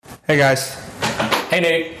Hey guys. Hey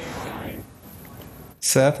Nate.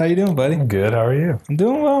 Seth, how you doing, buddy? Good. How are you? I'm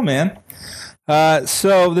doing well, man.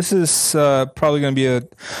 So this is probably going to be a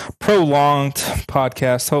prolonged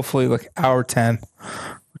podcast. Hopefully, like hour 10.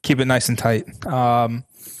 Keep it nice and tight.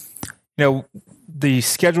 The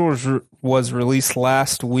schedule was released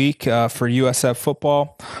last week for USF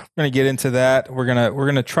football. We're going to get into that. We're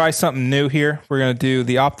gonna try something new here. We're going to do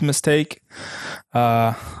the Optimist take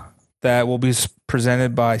that will be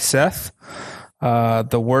presented by Seth.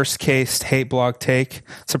 The worst case hate blog take,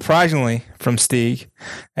 surprisingly, from Stieg.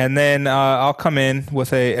 And then I'll come in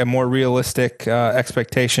with a more realistic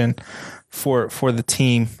expectation for the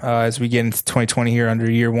team as we get into 2020 here under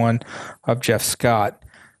year one of Jeff Scott.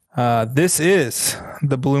 This is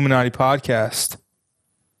the Bluminati Podcast.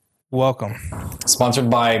 Welcome. Sponsored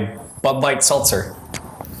by Bud Light Seltzer.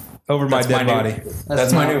 Over my dead body.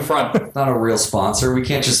 That's my new front. Not a real sponsor. We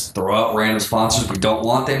can't just throw out random sponsors we don't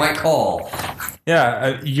want. They might call.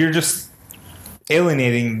 Yeah, you're just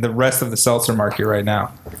alienating the rest of the seltzer market right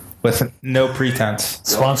now with no pretense.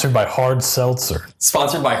 Sponsored by Hard Seltzer.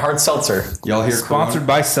 Sponsored by Hard Seltzer. Y'all hear Sponsored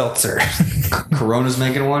by Seltzer. Corona's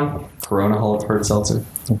making one? Corona Hard Seltzer?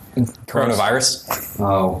 Coronavirus?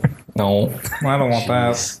 Oh. No. I don't want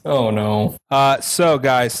that. Oh, no. So,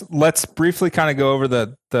 guys, let's briefly kind of go over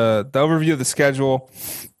the overview of the schedule,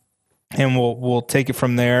 and we'll take it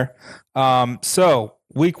from there. So,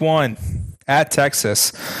 week one at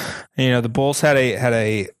Texas, the Bulls had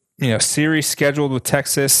a series scheduled with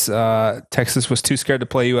Texas. Texas was too scared to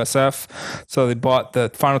play USF, so they bought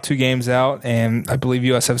the final two games out, and I believe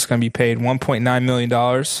USF is going to be paid $1.9 million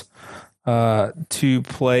to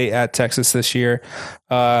play at Texas this year.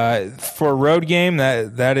 For a road game,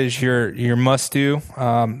 that is your must do.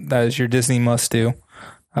 That is your Disney must do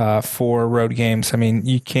for road games. I mean,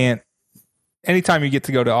 you can't. Anytime you get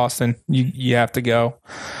to go to Austin, you have to go.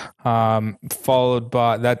 Followed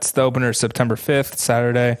by, that's the opener September 5th,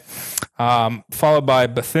 Saturday. Followed by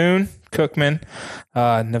Bethune, Cookman,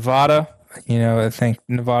 Nevada. I think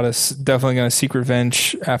Nevada's definitely going to seek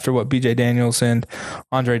revenge after what BJ Daniels and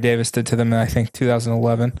Andre Davis did to them in, I think,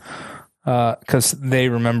 2011, because they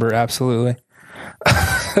remember absolutely.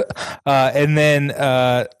 And then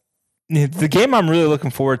the game I'm really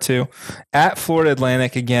looking forward to at Florida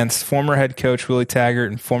Atlantic against former head coach Willie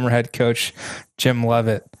Taggart and former head coach Jim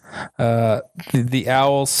Leavitt. The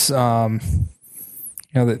Owls,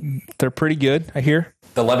 they're pretty good, I hear.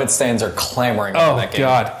 The Leavitt stands are clamoring for that game.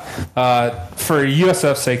 Oh, God. For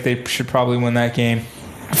USF's sake, they should probably win that game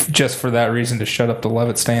just for that reason, to shut up the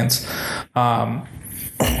Leavitt stands.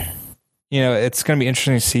 It's going to be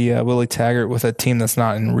interesting to see Willie Taggart with a team that's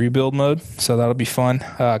not in rebuild mode, so that'll be fun.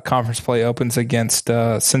 Conference play opens against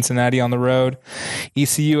Cincinnati on the road.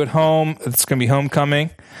 ECU at home. It's going to be homecoming,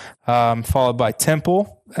 followed by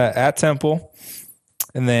Temple at Temple.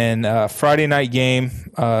 And then Friday night game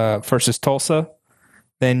versus Tulsa.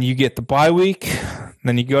 Then you get the bye week.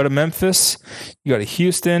 Then you go to Memphis. You go to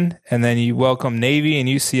Houston. And then you welcome Navy and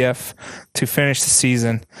UCF to finish the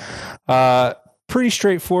season. Pretty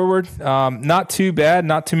straightforward. Not too bad.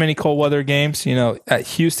 Not too many cold weather games. At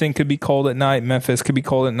Houston could be cold at night. Memphis could be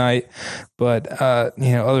cold at night. But,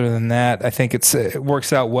 other than that, I think it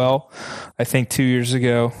works out well. I think 2 years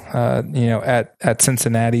ago, at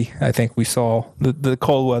Cincinnati, I think we saw the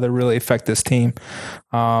cold weather really affect this team.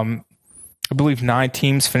 I believe 9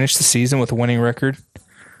 teams finished the season with a winning record.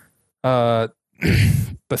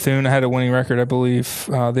 Bethune had a winning record, I believe.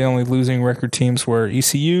 The only losing record teams were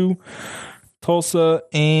ECU, Tulsa,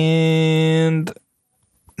 and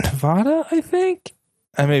Nevada, I think.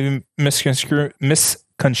 I may be misconstruing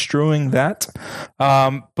that.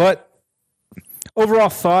 But overall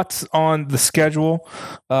thoughts on the schedule.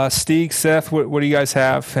 Stieg, Seth, what do you guys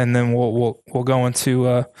have? And then we'll go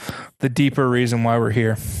into the deeper reason why we're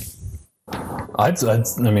here. Just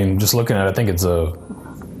looking at it, I think it's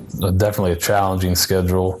definitely a challenging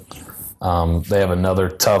schedule. They have another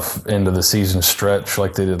tough end of the season stretch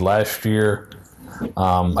like they did last year.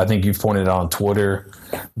 I think you pointed out on Twitter,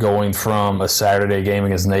 going from a Saturday game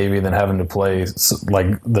against Navy, then having to play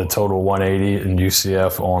like the total 180 in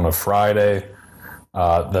UCF on a Friday.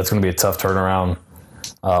 That's going to be a tough turnaround,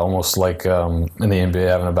 almost like in the NBA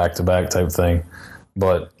having a back-to-back type thing.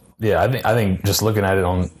 But yeah, I think just looking at it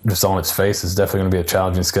on its face, it's definitely going to be a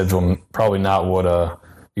challenging schedule, and probably not what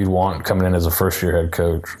you'd want coming in as a first-year head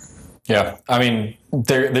coach. Yeah, I mean,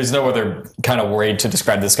 there's no other kind of way to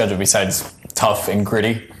describe the schedule besides tough and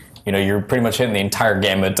gritty. You're pretty much hitting the entire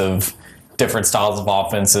gamut of different styles of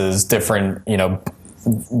offenses, different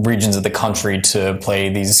regions of the country to play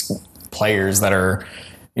these players that are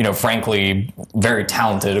frankly, very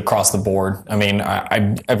talented across the board. I mean,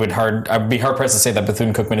 I'd be hard pressed to say that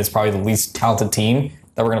Bethune-Cookman is probably the least talented team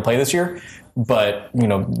that we're going to play this year. But,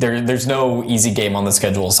 there's no easy game on the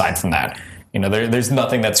schedule aside from that. There's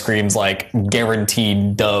nothing that screams like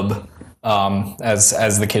guaranteed dub,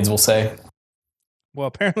 as the kids will say. Well,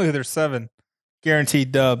 apparently there's 7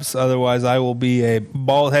 guaranteed dubs. Otherwise, I will be a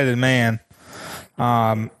bald-headed man.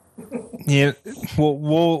 We'll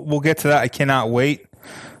get to that. I cannot wait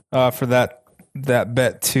for that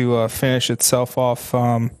bet to finish itself off.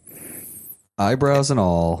 Eyebrows and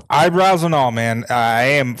all. Eyebrows and all, man. I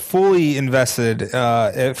am fully invested.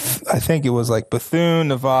 If I think it was like Bethune,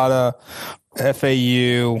 Nevada,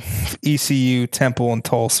 FAU, ECU, Temple, and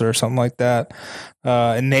Tulsa or something like that.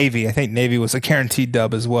 And Navy. I think Navy was a guaranteed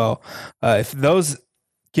dub as well. If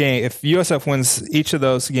USF wins each of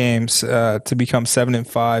those games to become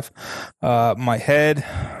 7-5, my head,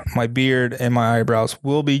 my beard, and my eyebrows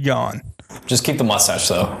will be gone. Just keep the mustache,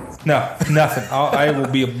 though. No, nothing. I will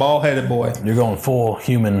be a bald-headed boy. You're going full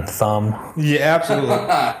human thumb. Yeah, absolutely.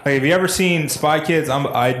 Hey, have you ever seen Spy Kids?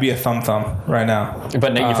 I'd be a thumb right now.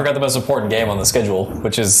 But Nick, you forgot the most important game on the schedule,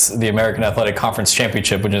 which is the American Athletic Conference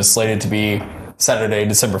Championship, which is slated to be Saturday,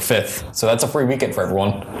 December 5th. So that's a free weekend for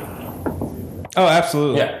everyone. Oh,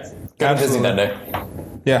 absolutely. Yeah. Go to Disney that day.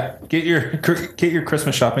 Yeah. Get your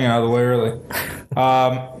Christmas shopping out of the way early.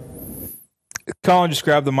 Colin just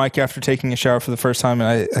grabbed the mic after taking a shower for the first time,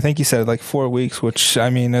 and I think he said like 4 weeks, which I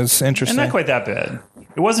mean is interesting. And not quite that bad.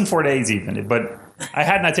 It wasn't 4 days even, but I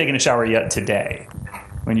had not taken a shower yet today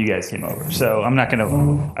when you guys came over. So I'm not going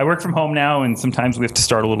to. I work from home now, and sometimes we have to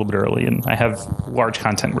start a little bit early, and I have large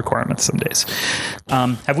content requirements some days.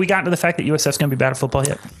 Have we gotten to the fact that USF's going to be bad at football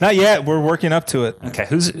yet? Not yet. We're working up to it. Okay.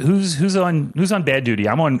 Who's on bad duty?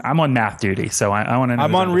 I'm on math duty, so I want to know.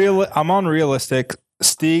 I'm on realistic.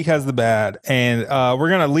 Stieg has the bad, and we're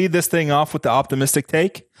going to lead this thing off with the optimistic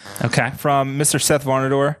take. Okay. From Mr. Seth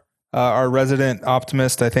Varnador, our resident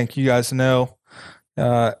optimist. I think you guys know.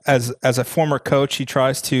 As a former coach, he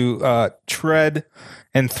tries to thread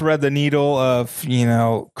the needle of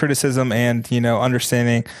criticism and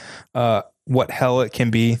understanding what hell it can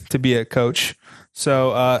be to be a coach.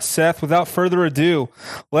 So Seth, without further ado,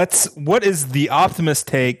 what is the optimist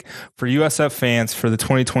take for USF fans for the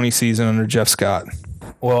 2020 season under Jeff Scott?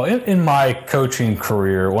 Well, in my coaching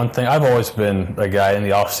career, one thing, I've always been a guy in the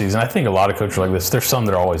offseason. I think a lot of coaches are like this. There's some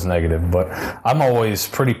that are always negative, but I'm always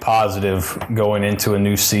pretty positive going into a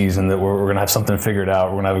new season that we're going to have something figured out.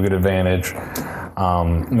 We're going to have a good advantage.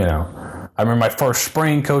 I remember my first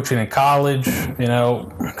spring coaching in college,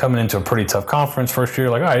 coming into a pretty tough conference first year,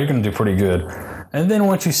 like, all right, you're going to do pretty good. And then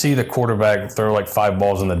once you see the quarterback throw like 5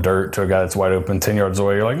 balls in the dirt to a guy that's wide open 10 yards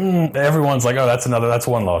away, you're like, everyone's like, oh, that's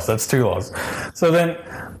 1 loss. That's 2 losses. So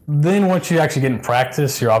then once you actually get in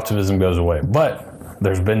practice, your optimism goes away. But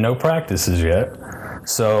there's been no practices yet.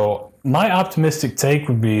 So my optimistic take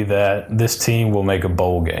would be that this team will make a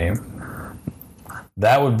bowl game.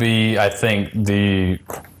 That would be, I think,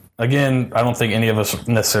 again, I don't think any of us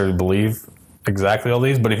necessarily believe exactly all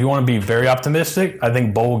these, but if you want to be very optimistic, I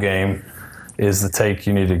think bowl game is the take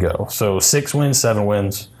you need to go. So 6 wins, 7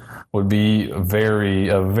 wins would be a very,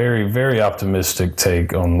 very optimistic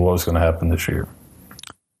take on what's going to happen this year.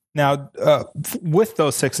 Now, with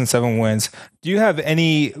those 6 and 7 wins, do you have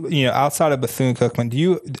any, outside of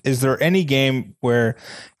Bethune-Cookman, is there any game where,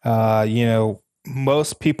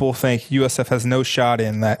 most people think USF has no shot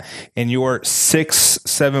in that? In your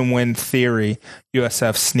 6-7 win theory,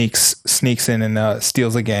 USF sneaks in and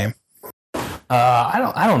steals a game.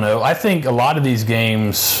 I don't know. I think a lot of these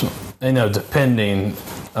games, depending,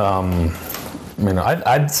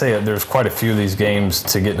 I'd say there's quite a few of these games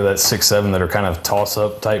to get to that 6-7 that are kind of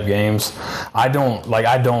toss-up type games. I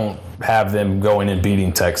don't have them going and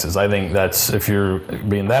beating Texas. I think that's, if you're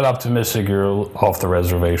being that optimistic, you're off the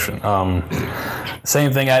reservation.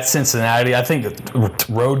 Same thing at Cincinnati. I think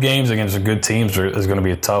road games against good teams is going to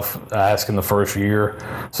be a tough ask in the first year.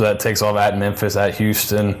 So that takes off at Memphis, at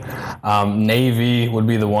Houston. Navy would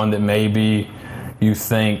be the one that maybe you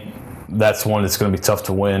think that's one that's going to be tough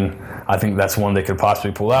to win. I think that's one they could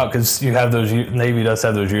possibly pull out because you have those. Navy does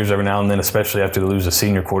have those years every now and then, especially after they lose a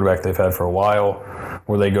senior quarterback they've had for a while,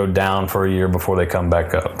 where they go down for a year before they come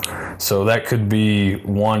back up. So that could be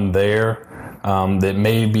one there. That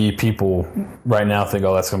maybe people right now think,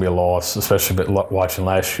 oh, that's going to be a loss, especially watching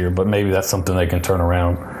last year. But maybe that's something they can turn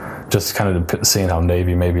around. Just kind of seeing how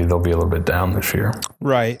Navy, maybe they'll be a little bit down this year.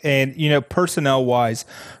 Right. And, personnel wise,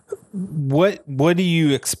 what do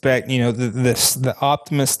you expect, the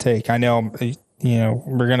optimist take? I know,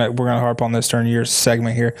 we're going to harp on this during your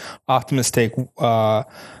segment here. Optimist take,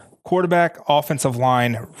 quarterback, offensive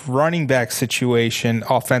line, running back situation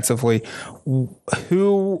offensively,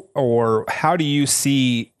 who or how do you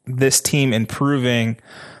see this team improving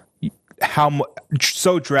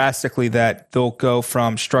so drastically that they'll go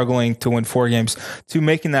from struggling to win 4 games to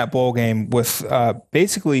making that bowl game with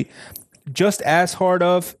basically just as hard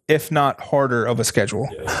of, if not harder of a schedule?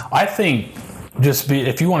 I think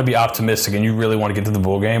if you want to be optimistic and you really want to get to the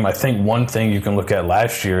bowl game, I think one thing you can look at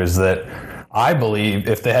last year is that I believe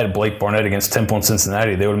if they had Blake Barnett against Temple and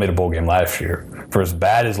Cincinnati, they would have made a bowl game last year, for as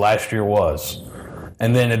bad as last year was.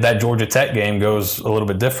 And then if that Georgia Tech game goes a little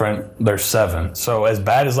bit different, there's 7. So as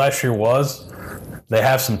bad as last year was, they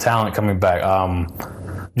have some talent coming back.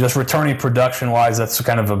 Just returning production-wise, that's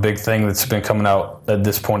kind of a big thing that's been coming out at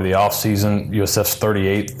this point of the offseason. USF's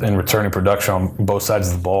 38th in returning production on both sides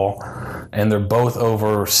of the ball. And they're both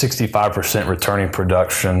over 65% returning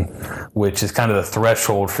production, which is kind of the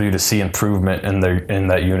threshold for you to see improvement in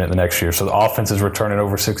that unit the next year. So the offense is returning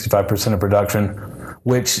over 65% of production,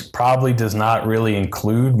 which probably does not really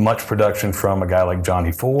include much production from a guy like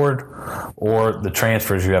Johnny Ford or the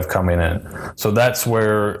transfers you have coming in. So that's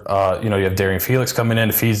where, you have Darian Felix coming in.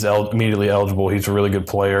 If he's immediately eligible, he's a really good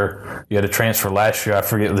player. You had a transfer last year. I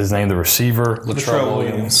forget his name, the receiver. Latrell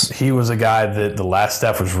Williams. He was a guy that the last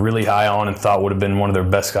staff was really high on and thought would have been one of their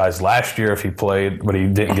best guys last year if he played, but he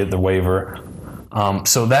didn't get the waiver.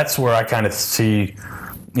 So that's where I kind of see,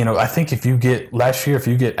 I think if you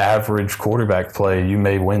get average quarterback play, you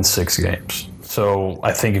may win 6 games. So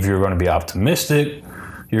I think if you're going to be optimistic,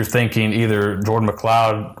 you're thinking either Jordan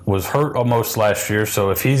McLeod was hurt almost last year,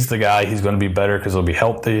 so if he's the guy, he's going to be better because he'll be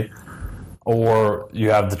healthy. Or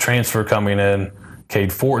you have the transfer coming in,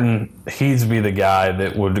 Cade Fortin, he'd be the guy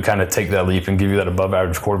that would kind of take that leap and give you that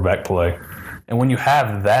above-average quarterback play. And when you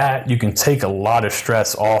have that, you can take a lot of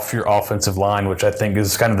stress off your offensive line, which I think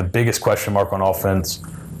is kind of the biggest question mark on offense,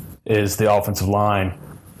 is the offensive line.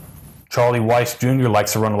 Charlie Weiss Jr.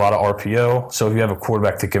 likes to run a lot of RPO, so if you have a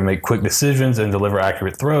quarterback that can make quick decisions and deliver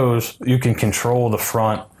accurate throws, you can control the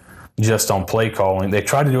front just on play calling. They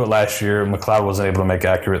tried to do it last year. McLeod wasn't able to make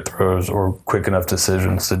accurate throws or quick enough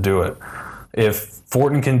decisions to do it. If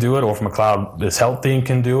Fortin can do it, or if McLeod is healthy and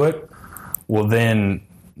can do it, well then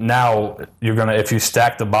now if you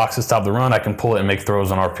stack the boxes top the run, I can pull it and make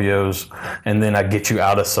throws on RPOs, and then I get you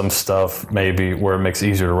out of some stuff maybe where it makes it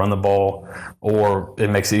easier to run the ball, or it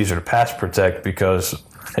makes it easier to pass protect, because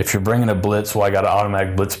if you're bringing a blitz, I got an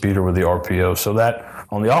automatic blitz beater with the RPO. So that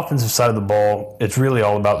on the offensive side of the ball, it's really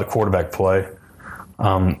all about the quarterback play.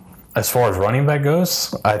 As far as running back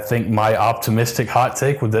goes, I think my optimistic hot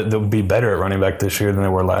take would that they'll be better at running back this year than they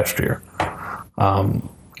were last year.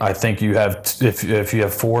 I think you have, if you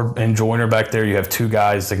have Ford and Joyner back there, you have 2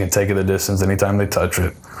 guys that can take it the distance anytime they touch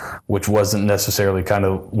it, which wasn't necessarily kind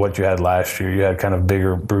of what you had last year. You had kind of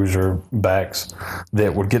bigger bruiser backs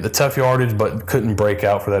that would get the tough yardage but couldn't break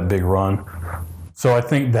out for that big run. So I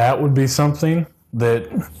think that would be something that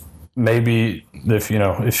maybe if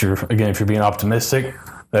you're being optimistic,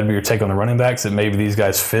 that'd be your take on the running backs, that maybe these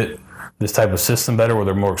guys fit this type of system better where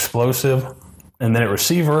they're more explosive. And then at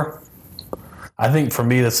receiver, I think for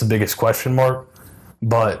me that's the biggest question mark.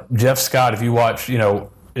 But Jeff Scott, if you watch,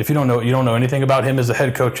 if you don't know anything about him as a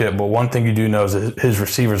head coach yet, but one thing you do know is that his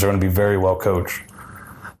receivers are going to be very well coached.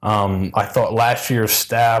 I thought last year's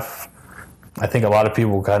staff, I think a lot of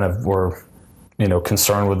people kind of were,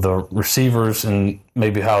 concerned with the receivers and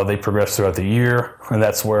maybe how they progressed throughout the year. And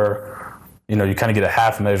that's where, you kind of get a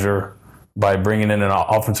half measure by bringing in an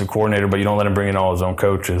offensive coordinator, but you don't let him bring in all his own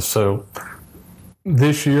coaches. So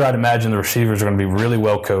this year, I'd imagine the receivers are going to be really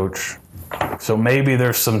well coached. So maybe there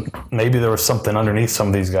was something underneath some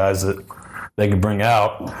of these guys that they could bring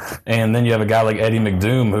out. And then you have a guy like Eddie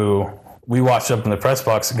McDoom, who we watched up in the press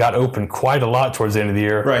box, got open quite a lot towards the end of the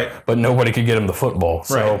year, right? But nobody could get him the football.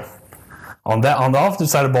 So right. On the offensive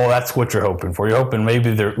side of the ball, that's what you're hoping for. You're hoping maybe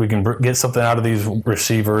we can get something out of these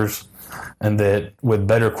receivers, and that with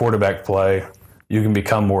better quarterback play, you can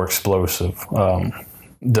become more explosive.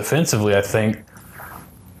 Defensively, I think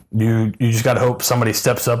you just got to hope somebody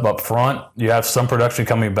steps up front. You have some production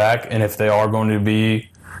coming back, and if they are going to be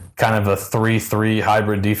kind of a 3-3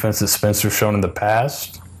 hybrid defense that Spencer's shown in the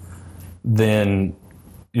past, then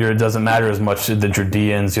it doesn't matter as much that your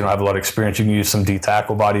DNs don't have a lot of experience. You can use some D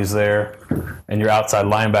tackle bodies there, and your outside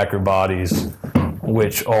linebacker bodies,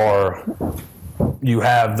 which are you've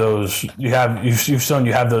shown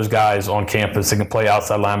you have those guys on campus that can play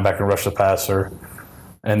outside linebacker and rush the passer.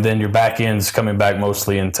 And then your back end's coming back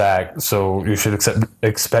mostly intact, so you should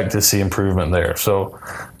expect to see improvement there. So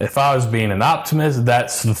if I was being an optimist,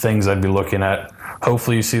 that's the things I'd be looking at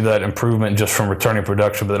hopefully you see that improvement just from returning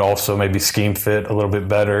production, but also maybe scheme fit a little bit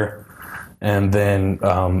better. And then,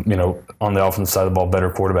 on the offensive side of the ball, better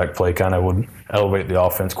quarterback play kind of would elevate the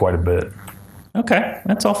offense quite a bit. Okay,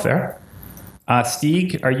 that's all fair.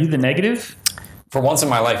 Stieg, are you the negative? For once in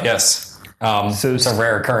my life, yes. So it's a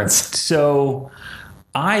rare occurrence. So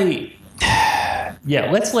let's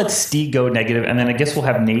let Stieg go negative, and then I guess we'll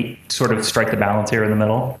have Nate sort of strike the balance here in the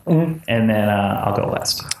middle, and then I'll go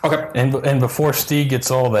last. Okay. And before Stieg gets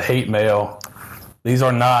all the hate mail, these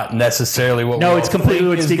are not necessarily what No, we it's all completely think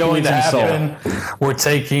what is Stieg going believes to in his soul. happen. We're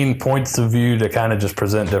taking points of view to kind of just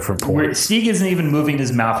present different points. Stieg isn't even moving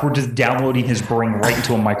his mouth. We're just downloading his brain right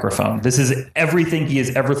into a microphone. This is everything he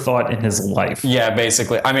has ever thought in his life. Yeah,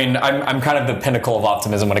 basically. I mean, I'm kind of the pinnacle of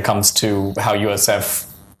optimism when it comes to how USF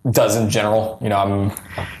does in general.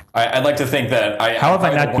 I'd like to think that I'm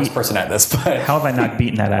the worst person at this, but How have I not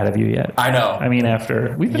beaten that out of you yet? I know. I mean,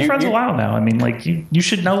 after we've been friends a while now. I mean, like you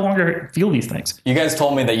should no longer feel these things. You guys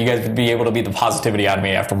told me that you guys would be able to beat the positivity out of me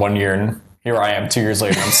after 1 year, and here I am 2 years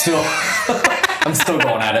later. I'm still I'm still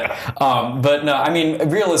going at it. But no, I mean,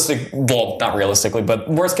 not realistically, but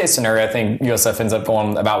worst case scenario, I think USF ends up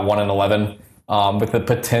going about 1-11 with the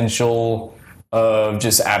potential of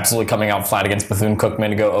just absolutely coming out flat against Bethune-Cookman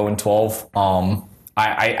to go 0-12.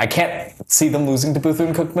 I can't see them losing to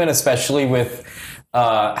Bethune-Cookman, especially with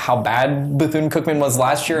how bad Bethune-Cookman was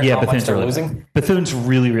last year and how much they're losing. Bethune's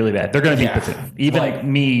really, really bad. They're going to beat Bethune.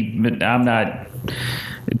 Even me, I'm not.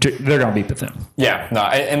 They're going to beat Bethune. Yeah, no,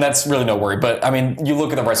 and that's really no worry. But, I mean, you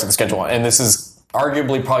look at the rest of the schedule, and this is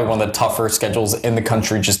arguably probably one of the tougher schedules in the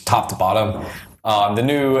country, just top to bottom. The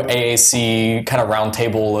new AAC kind of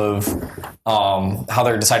roundtable of how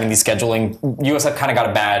they're deciding these scheduling, USF kind of got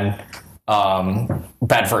a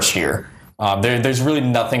bad first year. There's really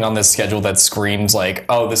nothing on this schedule that screams like,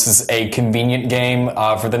 oh, this is a convenient game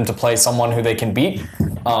for them to play someone who they can beat.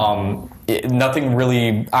 Nothing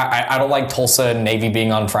really. I don't like Tulsa and Navy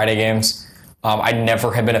being on Friday games. I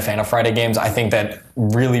never have been a fan of Friday games. I think that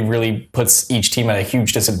really, really puts each team at a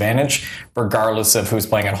huge disadvantage, regardless of who's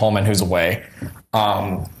playing at home and who's away.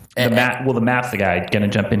 The math guy going to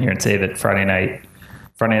jump in here and say that Friday night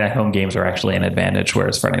home games are actually an advantage,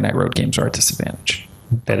 whereas Friday night road games are a disadvantage.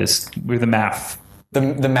 We're the math.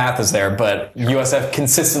 The math is there, but USF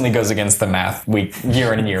consistently goes against the math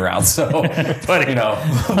year in and year out. So, But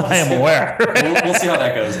I am aware. we'll see how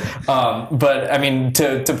that goes. But I mean,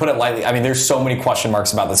 to put it lightly, I mean, there's so many question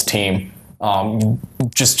marks about this team.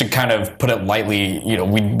 Just to kind of put it lightly,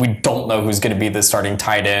 we don't know who's going to be the starting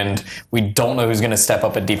tight end. We don't know who's going to step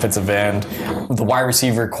up at defensive end. The wide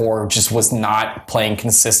receiver core just was not playing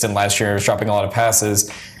consistent last year. It was dropping a lot of passes.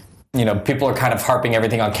 People are kind of harping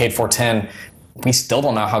everything on Cade Fortin. We still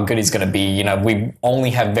don't know how good he's going to be. We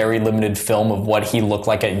only have very limited film of what he looked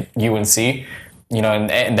like at UNC.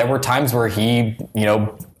 And there were times where he,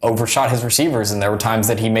 overshot his receivers, and there were times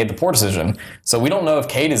that he made the poor decision. So we don't know if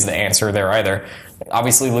Cade is the answer there either.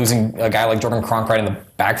 Obviously, losing a guy like Jordan Cronkrite in the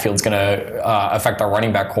backfield is going to affect our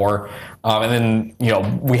running back core. And then,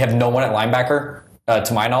 we have no one at linebacker,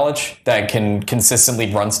 to my knowledge, that can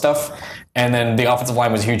consistently run stuff. And then the offensive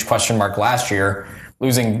line was a huge question mark last year.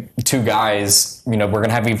 Losing two guys, we're going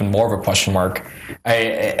to have even more of a question mark.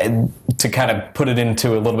 To kind of put it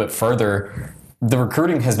into a little bit further, the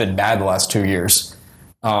recruiting has been bad the last 2 years.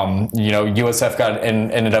 USF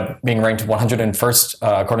ended up being ranked 101st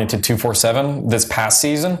according to 247 this past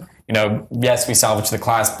season. Yes, we salvaged the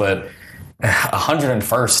class, but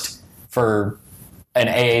 101st for an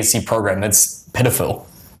AAC program, that's pitiful.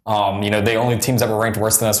 The only teams that were ranked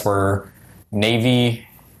worse than us were Navy,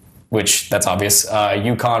 which that's obvious,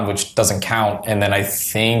 UConn, which doesn't count, and then I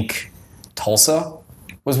think Tulsa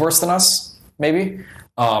was worse than us, maybe.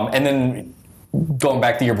 And then going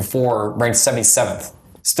back the year before, ranked 77th,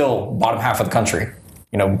 still bottom half of the country.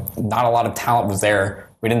 Not a lot of talent was there.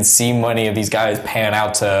 We didn't see many of these guys pan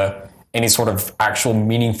out to any sort of actual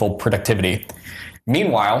meaningful productivity.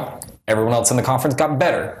 Meanwhile, everyone else in the conference got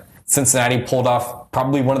better. Cincinnati pulled off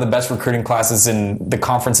probably one of the best recruiting classes in the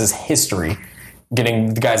conference's history,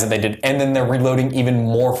 getting the guys that they did. And then they're reloading even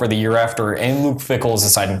more for the year after, and Luke Fickell is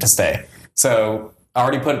deciding to stay. So I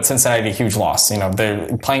already put Cincinnati at a huge loss.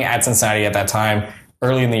 They're playing at Cincinnati at that time,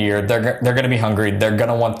 early in the year. They're going to be hungry. They're going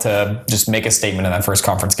to want to just make a statement in that first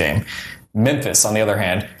conference game. Memphis, on the other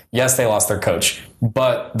hand, yes, they lost their coach,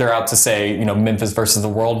 but they're out to say, Memphis versus the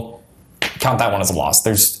world. Count that one as a loss.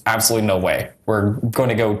 There's absolutely no way. We're going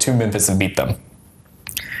to go to Memphis and beat them.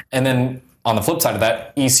 And then on the flip side of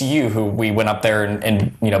that, ECU, who we went up there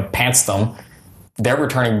and pantsed them, they're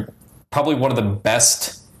returning probably one of the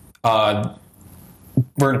best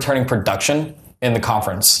returning production in the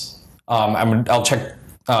conference. I'll check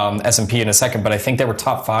S&P in a second, but I think they were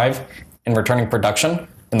top 5 in returning production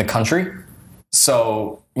in the country.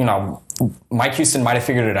 So, Mike Houston might have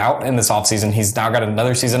figured it out in this offseason. He's now got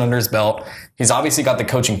another season under his belt. He's obviously got the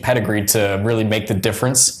coaching pedigree to really make the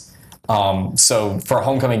difference. So for a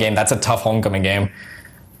homecoming game, that's a tough homecoming game.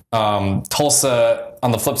 Tulsa,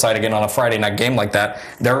 on the flip side, again, on a Friday night game like that,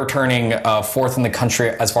 they're returning 4th in the country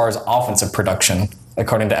as far as offensive production,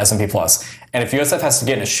 according to S&P Plus. And if USF has to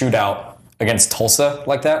get in a shootout against Tulsa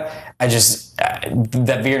like that,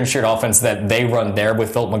 that veer and shoot offense that they run there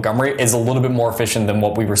with Philip Montgomery is a little bit more efficient than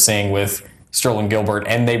what we were seeing with Sterling Gilbert,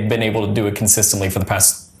 and they've been able to do it consistently for the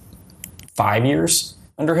past 5 years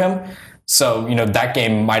under him. So, that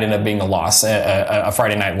game might end up being a loss, a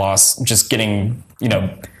Friday night loss, just getting,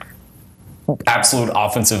 absolute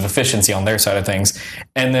offensive efficiency on their side of things.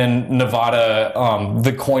 And then Nevada,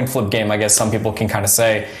 the coin flip game, I guess some people can kind of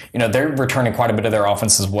say, they're returning quite a bit of their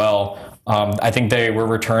offense as well. I think they were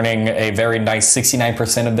returning a very nice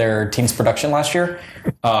 69% of their team's production last year,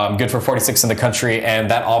 good for 46 in the country, and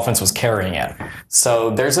that offense was carrying it.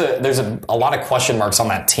 So there's a lot of question marks on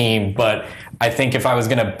that team, but I think if I was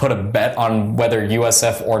going to put a bet on whether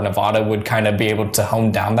USF or Nevada would kind of be able to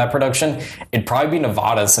hone down that production, it'd probably be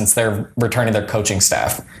Nevada since they're returning their coaching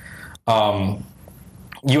staff.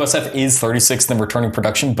 USF is 36th in returning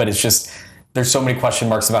production, but it's just there's so many question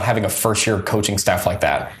marks about having a first-year coaching staff like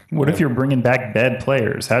that. What if you're bringing back bad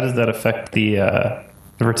players? How does that affect the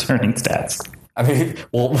returning stats? I mean,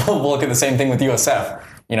 we'll look at the same thing with USF.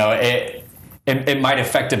 It might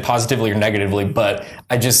affect it positively or negatively, but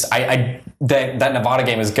that Nevada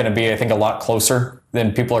game is going to be, I think, a lot closer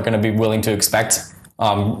than people are going to be willing to expect,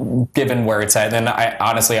 given where it's at. And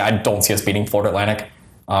I don't see us beating Florida Atlantic.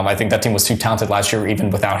 I think that team was too talented last year, even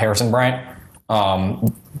without Harrison Bryant.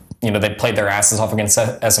 They played their asses off against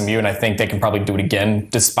SMU, and I think they can probably do it again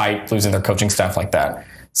despite losing their coaching staff like that.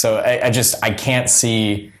 So I can't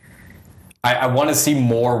see. I want to see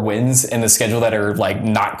more wins in the schedule that are like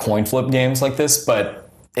not coin flip games like this, but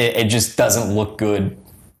it just doesn't look good.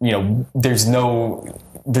 There's no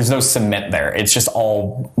cement there. It's just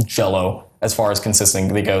all jello as far as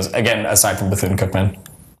consistency goes. Again, aside from Bethune-Cookman.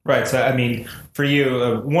 Right. So, I mean, for you,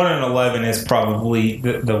 1-11 is probably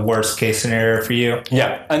the worst case scenario for you.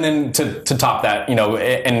 Yeah. And then to top that,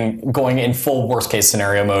 and going in full worst case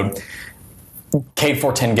scenario mode, Cade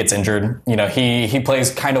Fortin gets injured. He plays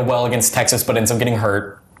kind of well against Texas, but ends up getting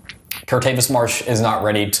hurt. Curtavis Marsh is not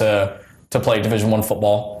ready to play Division I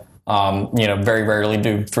football. Very rarely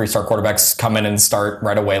do 3-star quarterbacks come in and start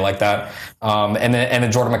right away like that. And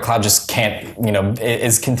then Jordan McLeod just can't,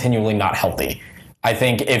 is continually not healthy. I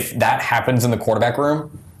think if that happens in the quarterback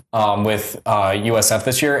room with USF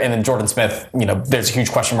this year, and then Jordan Smith, there's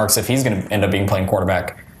huge question marks if he's going to end up being playing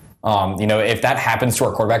quarterback. If that happens to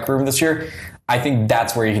our quarterback room this year, I think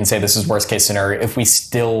that's where you can say this is worst case scenario. If we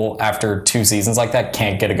still, after 2 seasons like that,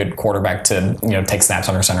 can't get a good quarterback to take snaps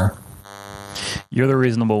under center. You're the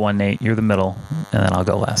reasonable one, Nate. You're the middle, and then I'll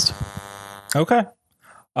go last. Okay.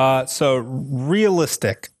 So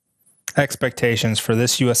realistic expectations for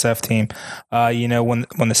this USF team.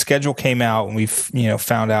 When the schedule came out and we've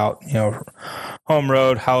found out home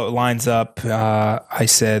road how it lines up, I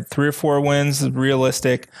said 3 or 4 wins is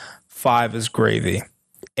realistic, 5 is gravy.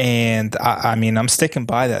 And I'm sticking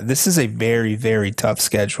by that. This is a very, very tough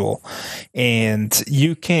schedule, and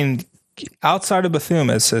you can, outside of Bethune,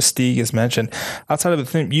 as Stieg has mentioned, outside of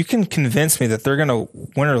Bethune, you can convince me that they're going to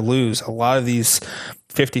win or lose a lot of these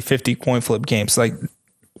 50-50 coin flip games. Like,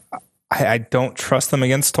 I don't trust them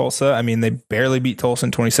against Tulsa. I mean, they barely beat Tulsa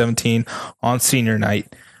in 2017 on senior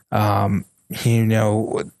night.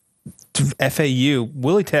 FAU,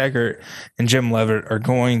 Willie Taggart and Jim Leavitt are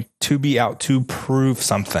going to be out to prove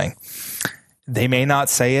something. They may not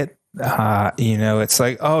say it. It's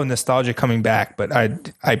like, oh, nostalgia coming back, but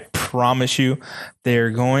I promise you they're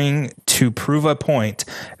going to prove a point.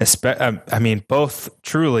 Both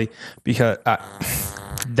truly, because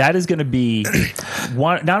that is going to be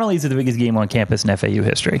one. Not only is it the biggest game on campus in FAU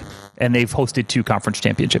history, and they've hosted 2 conference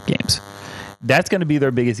championship games. That's going to be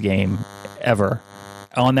their biggest game ever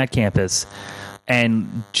on that campus.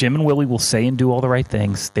 And Jim and Willie will say and do all the right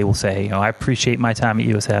things. They will say, I appreciate my time at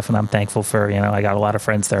USF, and I'm thankful for, I got a lot of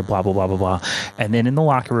friends there, blah, blah, blah, blah, blah. And then in the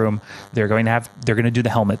locker room, they're going to do the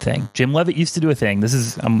helmet thing. Jim Leavitt used to do a thing.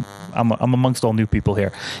 I'm amongst all new people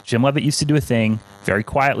here. Jim Leavitt used to do a thing very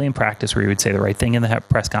quietly in practice where he would say the right thing in the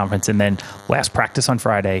press conference, and then last practice on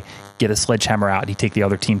Friday, get a sledgehammer out. He'd take the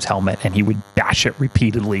other team's helmet and he would bash it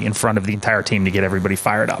repeatedly in front of the entire team to get everybody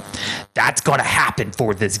fired up. That's going to happen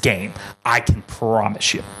for this game. I can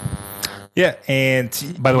promise you. Yeah, and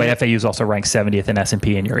By the way, FAU is also ranked 70th in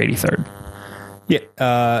S&P, and you're 83rd.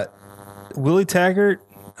 yeah, Willie Taggart,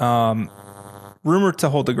 rumored to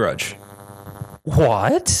hold a grudge.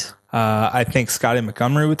 What? I think Scotty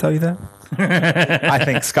Montgomery would tell you that. I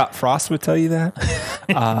think Scott Frost would tell you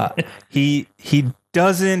that. He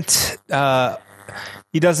doesn't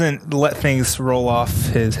let things roll off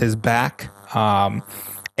his back.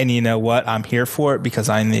 And you know what? I'm here for it because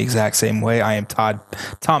I'm the exact same way. I am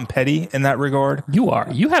Tom Petty in that regard. You are.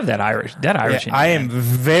 You have that Irish. That Irish. I am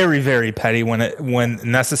very, very petty when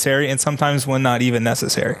necessary, and sometimes when not even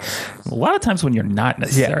necessary. A lot of times when you're not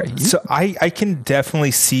necessary. Yeah. So I can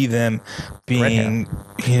definitely see them being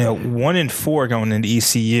 1-4 going into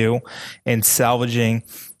ECU and salvaging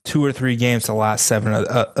 2 or 3 games the last 7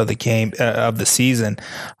 of the season.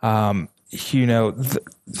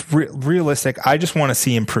 Realistic. I just want to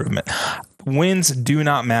see improvement. Wins do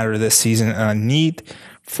not matter this season, and I need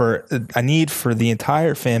for the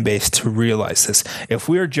entire fan base to realize this. If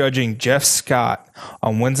we are judging Jeff Scott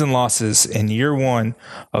on wins and losses in year 1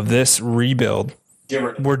 of this rebuild,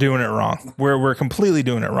 we're doing it wrong. We're completely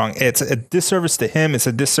doing it wrong. It's a disservice to him. It's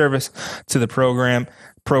a disservice to the program.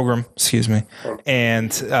 Excuse me, and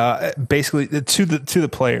basically to the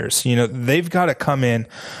players. They've got to come in,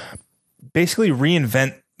 basically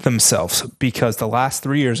reinvent themselves, because the last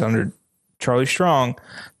 3 years under Charlie Strong,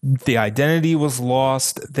 the identity was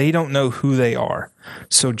lost. They don't know who they are.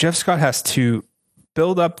 So Jeff Scott has to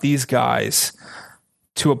build up these guys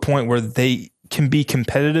to a point where they can be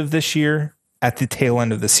competitive this year at the tail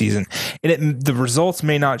end of the season. And the results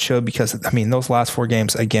may not show because, those last 4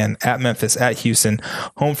 games, again, at Memphis, at Houston,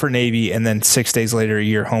 home for Navy, and then 6 days later, a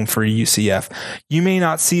year home for UCF. You may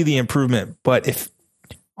not see the improvement, but if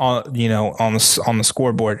on the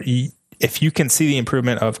scoreboard, if you can see the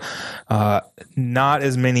improvement of not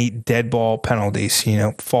as many dead ball penalties,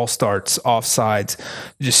 false starts, offsides,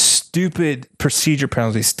 just stupid procedure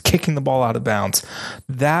penalties, kicking the ball out of bounds,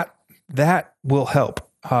 that will help.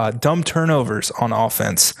 Dumb turnovers on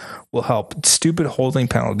offense will help. Stupid holding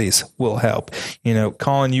penalties will help.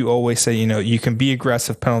 Colin, you always say, you can be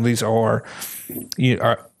aggressive. Penalties are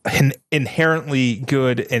inherently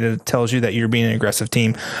good, and it tells you that you're being an aggressive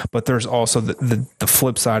team, but there's also the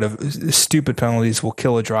flip side of stupid penalties will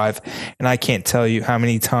kill a drive. And I can't tell you how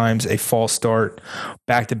many times a false start,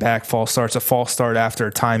 back-to-back false starts, a false start after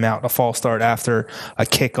a timeout, a false start after a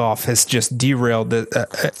kickoff has just derailed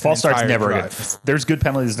the false starts never drive. good. There's good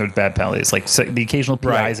penalties, there's bad penalties. Like, so the occasional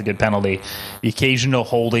PI is a good penalty, the occasional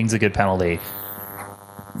holding's a good penalty.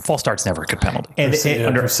 False start's never a good penalty. And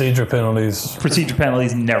procedure penalties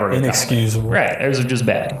never a good inexcusable. penalty. Right, those are just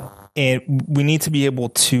bad. And we need to be able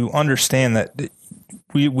to understand that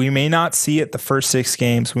we may not see it the first 6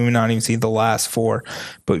 games, we may not even see the last 4,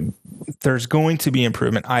 but there's going to be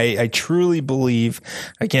improvement. I truly believe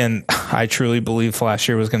last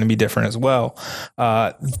year was going to be different as well.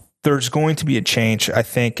 There's going to be a change. I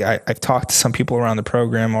think I've talked to some people around the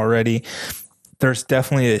program already. There's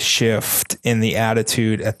definitely a shift in the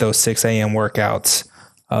attitude at those 6 a.m. workouts,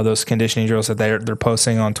 those conditioning drills that they're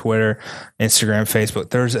posting on Twitter, Instagram, Facebook.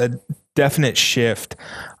 There's a definite shift.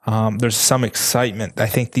 There's some excitement. I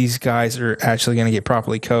think these guys are actually going to get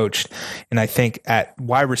properly coached. And I think at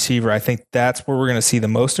wide receiver, I think that's where we're going to see the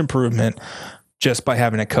most improvement just by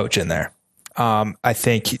having a coach in there. I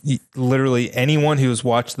think literally anyone who's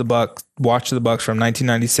watched the Bucs from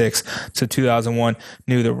 1996 to 2001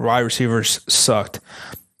 knew the wide receivers sucked.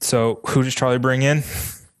 So who does Charlie bring in?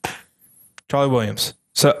 Charlie Williams.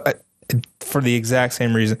 So for the exact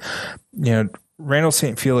same reason, Randall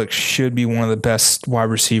St. Felix should be one of the best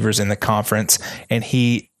wide receivers in the conference, and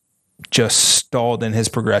he just stalled in his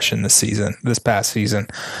progression this past season.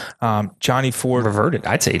 Johnny Ford reverted.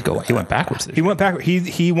 I'd say he went backwards. He went backward.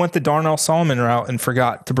 He went the Darnell Solomon route and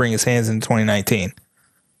forgot to bring his hands in 2019.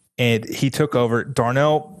 And he took over.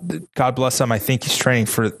 Darnell, God bless him, I think he's training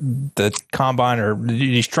for the combine, or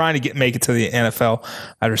he's trying to make it to the NFL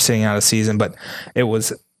after sitting out a season. But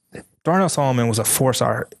Darnell Solomon was a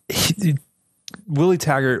 4-star. Willie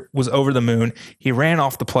Taggart was over the moon. He ran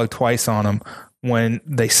off the plug twice on him when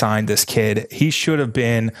they signed this kid. He should have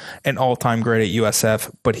been an all-time great at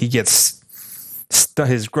USF, but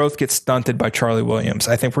his growth gets stunted by Charlie Williams.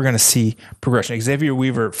 I think we're going to see progression. Xavier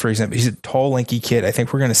Weaver, for example, he's a tall, lanky kid. I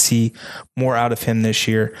think we're going to see more out of him this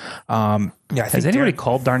year. Has anybody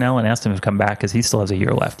called Darnell and asked him to come back? Because he still has a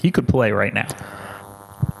year left. He could play right now.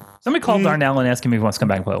 Somebody called Darnell and asked him if he wants to come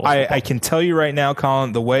back and play. I can tell you right now,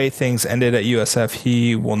 Colin, the way things ended at USF,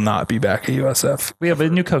 he will not be back at USF. We have a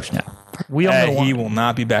new coach now. We all know he will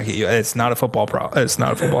not be back at USF. It's not a football problem. It's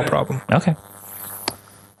not a football problem. Okay.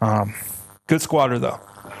 Good squatter, though.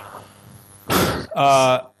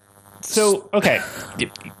 So, okay.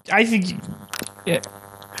 I think.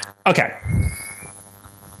 Okay.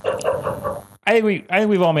 I think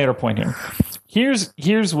we've all made our point here.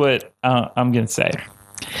 Here's what I'm going to say.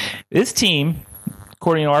 This team,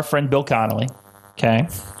 according to our friend Bill Connolly, okay,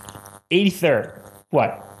 83rd.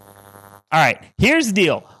 What? All right. Here's the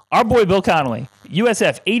deal. Our boy Bill Connolly,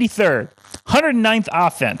 USF, 83rd, 109th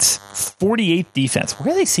offense, 48th defense.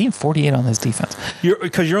 Where are they seeing 48 on this defense?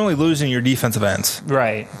 Because you're only losing your defensive ends.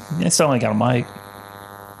 Right. It's only got a mic.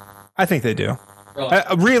 I think they do. You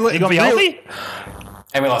going to be healthy?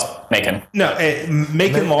 And we lost Macon. No,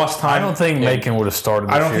 Macon lost time. I don't think Macon would have started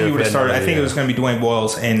this I don't think year he would have if they started. I hadn't think it done was going to be Dwayne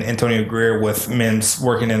Boyles and Antonio Greer with Mims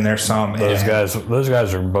working in there some. Those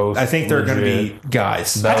guys are both. I think they're going to legit. be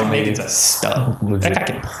guys. Patrick Macon's a stud. Legit. That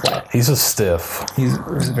guy can play. He's a stiff. He's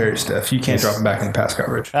very stiff. You can't drop him back in the pass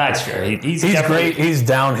coverage. That's true. He's He's definitely- great. He's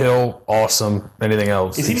downhill, awesome. Anything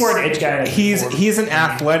else? Is he more an edge guy? He's an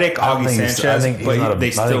athletic I don't Augie think he's- Sanchez, I think he's but not a- they I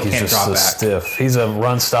still think he's can't just drop a back. stiff. He's a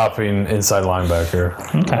run-stopping inside linebacker.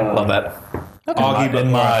 Okay. Love that. Augie, but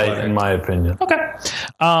in more my athletic. in my opinion. Okay.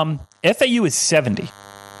 FAU is 70.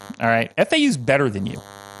 All right. FAU's better than you.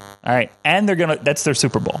 All right. And that's their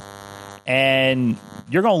Super Bowl. And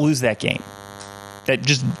you're going to lose that game. That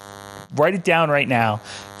just write it down right now.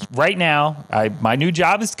 Right now, my new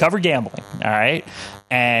job is to cover gambling. All right.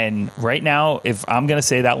 And right now, if I'm going to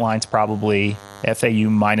say that line's probably FAU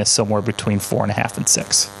minus somewhere between 4.5 and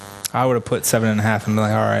 6. I would have put 7.5 and be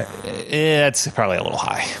like, all right. That's probably a little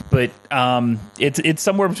high, but it's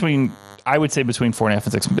somewhere between, I would say between 4.5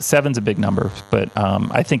 and 6. But 7's a big number, but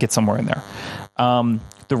I think it's somewhere in there.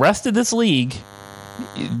 The rest of this league,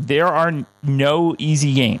 there are no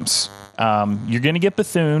easy games. You're going to get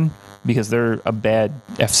Bethune because they're a bad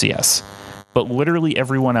FCS, but literally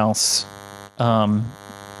everyone else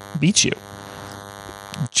beats you.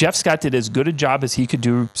 Jeff Scott did as good a job as he could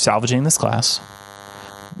do salvaging this class.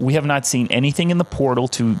 We have not seen anything in the portal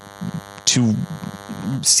to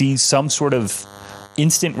see some sort of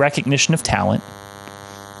instant recognition of talent.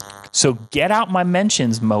 So get out my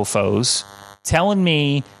mentions, mofos, telling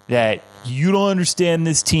me that you don't understand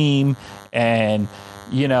this team and,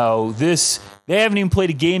 you know, they haven't even played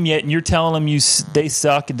a game yet and you're telling them they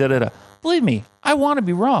suck and da-da-da. Believe me, I want to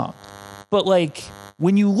be wrong. But, like,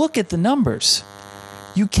 when you look at the numbers,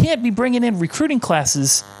 you can't be bringing in recruiting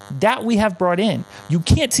classes that we have brought in. You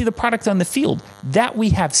can't see the product on the field that we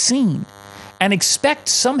have seen and expect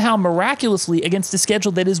somehow miraculously against a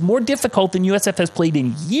schedule that is more difficult than USF has played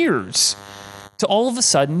in years to all of a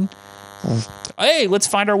sudden, hey, let's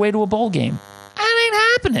find our way to a bowl game. That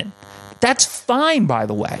ain't happening. That's fine, by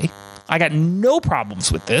the way. I got no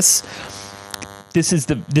problems with this. This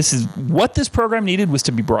is what this program needed, was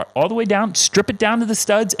to be brought all the way down, strip it down to the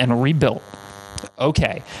studs, and rebuilt.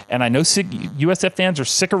 Okay, and I know USF fans are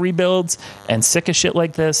sick of rebuilds and sick of shit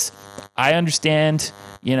like this. I understand.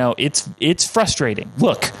 You know, it's frustrating.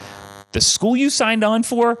 Look, the school you signed on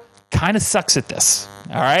for kind of sucks at this.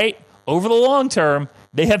 All right? Over the long term,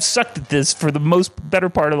 they have sucked at this for the better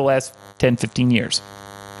part of the last 10, 15 years.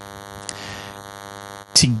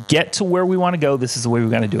 To get to where we want to go, this is the way we're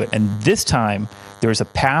going to do it. And this time, there's a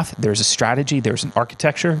path, there's a strategy, there's an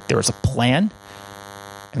architecture, there's a plan,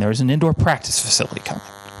 and there's an indoor practice facility coming.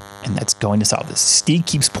 And that's going to solve this. Steve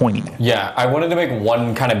keeps pointing at it. Yeah, I wanted to make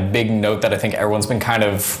one kind of big note that I think everyone's been kind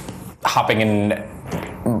of hopping in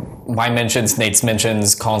my mentions, Nate's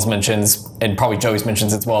mentions, Colin's mentions, and probably Joey's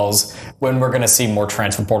mentions as well, as when we're going to see more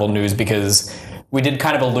transfer portal news, because we did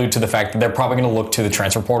kind of allude to the fact that they're probably going to look to the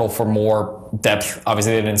transfer portal for more depth.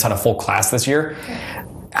 Obviously, they didn't sign a full class this year.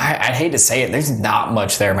 I'd hate to say it. There's not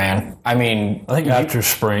much there, man. I mean, I think after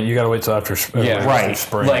spring, you got to wait till after spring. yeah, After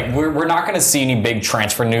spring. Like we're not going to see any big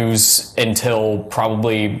transfer news until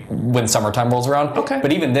probably when summertime rolls around. Okay.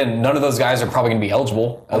 But even then, none of those guys are probably going to be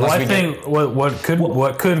eligible. Well, unless I we think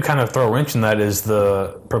what could kind of throw a wrench in that is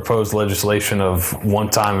the proposed legislation of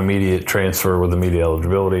one-time immediate transfer with immediate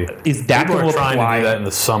eligibility. Is that People going are to trying to apply? do that in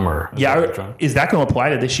the summer. Is that going to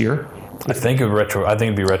apply to this year? I think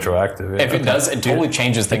it'd be retroactive. Yeah. If it does, it totally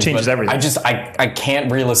changes things. changes but everything. I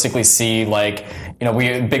can't realistically see, like, you know,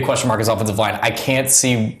 big question mark is offensive line. I can't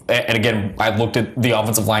see, and again, I looked at the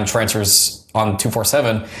offensive line transfers on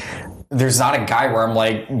 247. There's not a guy where I'm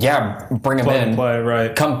like, yeah, bring him in. Play,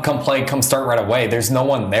 right. Come play, come start right away. There's no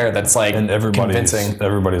one there that's like And convincing.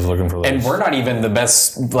 everybody's looking for those. And we're not even the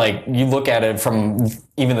best. Like, you look at it from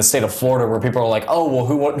even the state of Florida, where people are like, "Oh, well,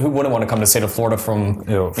 who wouldn't want to come to the state of Florida from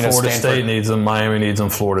Florida Stanford? State needs them, Miami needs them,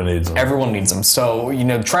 Florida needs them. Everyone needs them." So, you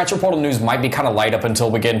know, transfer portal news might be kind of light up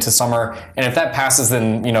until we get into summer, and if that passes,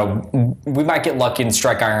 then, you know, we might get lucky and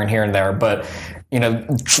strike iron here and there. But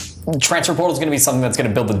transfer portal is going to be something that's going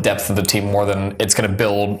to build the depth of the team more than it's going to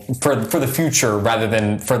build for the future rather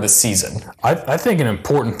than for the season. I think an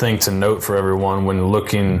important thing to note for everyone when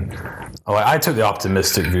looking, I took the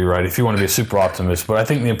optimistic view, right? If you want to be a super optimist, but I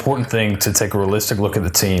think the important thing to take a realistic look at the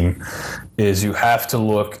team is you have to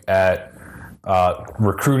look at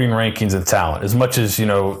recruiting rankings and talent. As much as,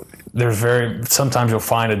 sometimes you'll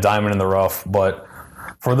find a diamond in the rough, but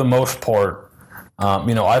for the most part,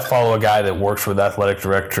 I follow a guy that works with athletic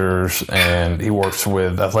directors and he works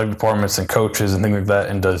with athletic departments and coaches and things like that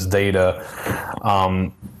and does data.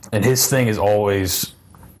 And his thing is always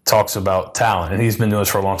talks about talent. And he's been doing this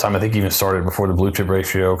for a long time. I think he even started before the blue chip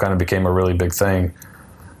ratio kind of became a really big thing.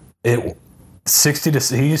 He says 60 to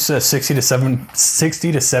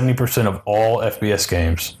 70% of all FBS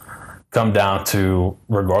games come down to,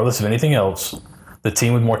 regardless of anything else, the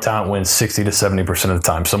team with more talent wins 60 to 70% of the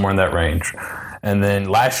time, somewhere in that range. And then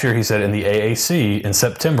last year, he said in the AAC in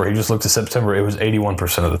September, he just looked at September, it was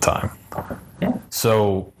 81% of the time. Yeah.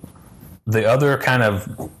 So the other kind of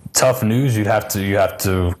tough news you have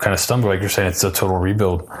to kind of stumble, like you're saying, it's a total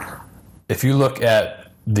rebuild. If you look at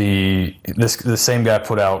the same guy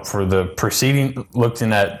put out for the preceding,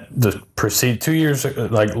 looking at the 2 years,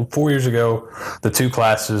 like 4 years ago, the two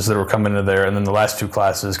classes that were coming into there, and then the last two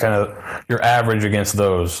classes, kind of your average against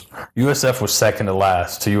those. USF was second to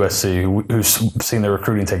last to USC, who's seen their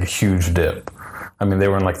recruiting take a huge dip. I mean, they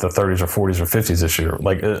were in like the 30s or 40s or 50s this year,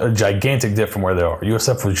 like a gigantic dip from where they are.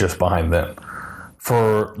 USF was just behind them.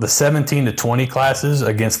 For the 17 to 20 classes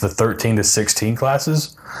against the 13 to 16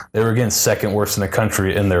 classes, they were again second worst in the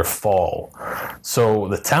country in their fall. So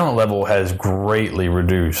the talent level has greatly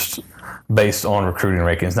reduced based on recruiting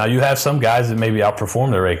rankings. Now, you have some guys that maybe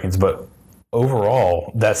outperform their rankings, but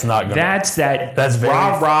overall, that's not going to... That's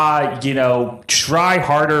rah-rah, try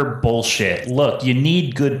harder bullshit. Look, you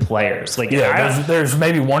need good players. Like, there's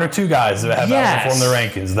maybe one or two guys that have outperformed their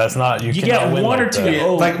rankings. That's not... You get one or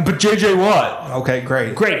two. But J.J. Watt. Okay,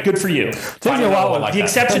 great. Great, good for you. J.J. Watt, like the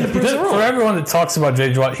exception to prove the rule. For everyone that talks about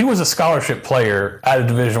J.J. Watt, he was a scholarship player at a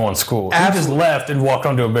Division I school. He just left and walked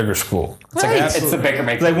onto a bigger school. It's the Baker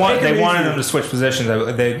Mayfield. They wanted him to switch positions.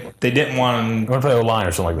 They didn't want him... He wanted to play O-line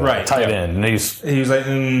or something like that. Right. Tight end. And he was like,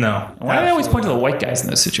 no. Why do they always point to the white guys in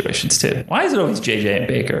those situations, too? Why is it always JJ and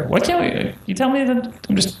Baker? Why can't we? You tell me that?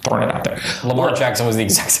 I'm just throwing it out there. Lamar Jackson was the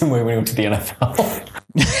exact same way when he went to the NFL.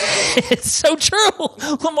 It's so true.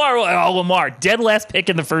 Lamar, dead last pick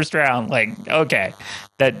in the first round. Like, okay,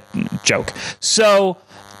 that joke. So,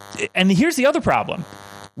 and here's the other problem.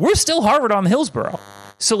 We're still Harvard on the Hillsborough.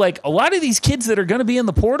 So, like, a lot of these kids that are going to be in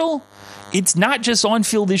the portal, it's not just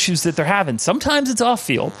on-field issues that they're having. Sometimes it's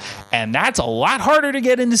off-field. And that's a lot harder to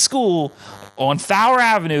get into school on Fowler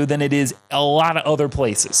Avenue than it is a lot of other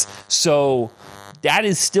places. So that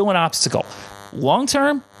is still an obstacle.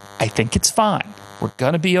 Long-term, I think it's fine. We're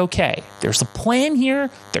going to be okay. There's a plan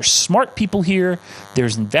here. There's smart people here.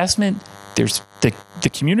 There's investment. There's the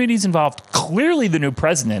community's involved. Clearly, the new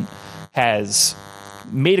president has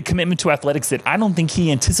made a commitment to athletics that I don't think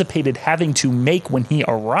he anticipated having to make when he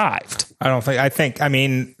arrived. I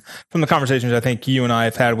mean, from the conversations I think you and I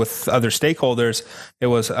have had with other stakeholders, it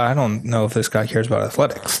was, I don't know if this guy cares about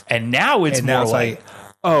athletics. And now it's more like,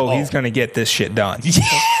 he's going to get this shit done. Yeah.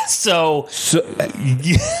 So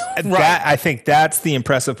that, I think that's the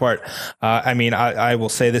impressive part. I will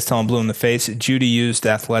say this till I'm blue in the face. Judy used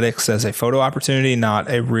athletics as a photo opportunity,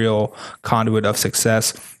 not a real conduit of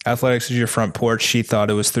success. Athletics is your front porch. She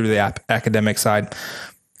thought it was through the academic side.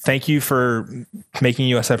 Thank you for making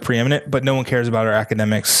USF preeminent, but no one cares about our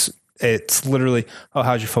academics. It's literally,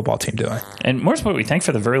 how's your football team doing? And more importantly, thanks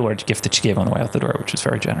for the very large gift that you gave on the way out the door, which was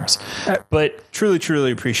very generous. But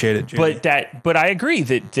truly appreciate it, Judy. But I agree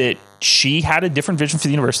that she had a different vision for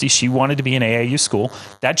the university. She wanted to be an AAU school.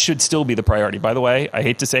 That should still be the priority. By the way, I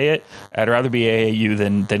hate to say it, I'd rather be AAU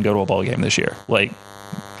than go to a bowl game this year. Like,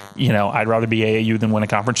 I'd rather be AAU than win a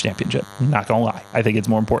conference championship. I'm not going to lie. I think it's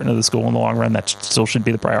more important to the school in the long run. That still should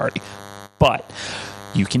be the priority. But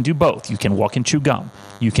you can do both. You can walk and chew gum.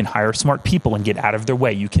 You can hire smart people and get out of their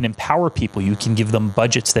way. You can empower people. You can give them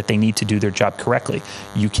budgets that they need to do their job correctly.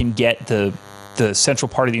 You can get the central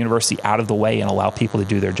part of the university out of the way and allow people to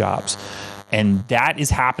do their jobs. And that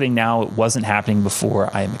is happening now. It wasn't happening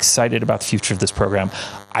before. I am excited about the future of this program.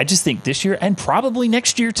 I just think this year, and probably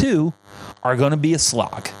next year too, are going to be a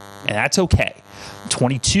slog. And that's okay.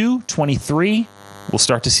 22, 23, we'll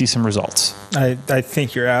start to see some results. I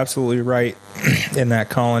think you're absolutely right in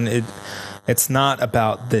that, Colin. It's not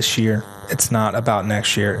about this year. It's not about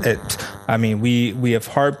next year. I mean, we have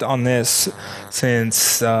harped on this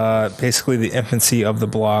since basically the infancy of the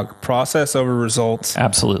blog. Process over results.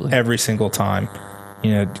 Absolutely. Every single time.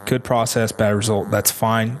 Good process, bad result. That's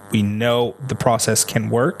fine. We know the process can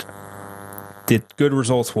work. The good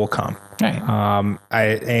results will come. Right.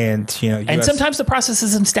 And sometimes the process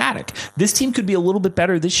isn't static. This team could be a little bit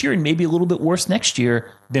better this year and maybe a little bit worse next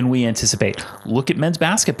year than we anticipate. Look at men's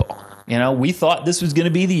basketball. We thought this was going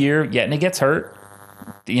to be the year. Yetna gets hurt.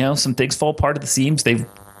 Some things fall apart at the seams. They've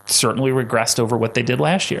certainly regressed over what they did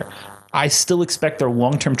last year. I still expect their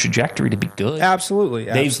long-term trajectory to be good. Absolutely.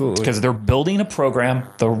 Because they're building a program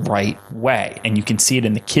the right way. And you can see it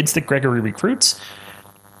in the kids that Gregory recruits.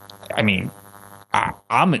 I mean, I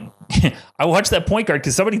watched that point guard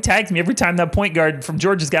because somebody tags me every time that point guard from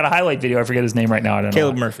Georgia's got a highlight video. I forget his name right now. I don't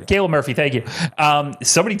know. Caleb Murphy. Thank you.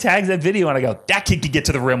 Somebody tags that video and I go, that kid could get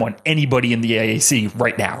to the rim on anybody in the AAC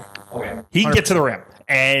right now. Okay. He can get to the rim.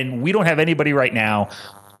 And we don't have anybody right now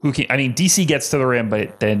who can. I mean, DC gets to the rim,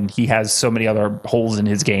 but then he has so many other holes in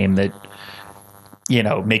his game that,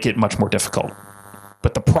 make it much more difficult.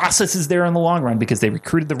 But the process is there in the long run because they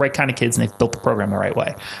recruited the right kind of kids and they've built the program the right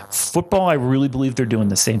way. Football, I really believe they're doing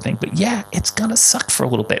the same thing. But yeah, it's going to suck for a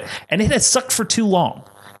little bit. And it has sucked for too long.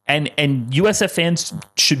 And USF fans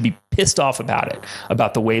should be pissed off about it,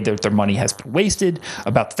 about the way that their money has been wasted,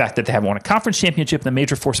 about the fact that they haven't won a conference championship in the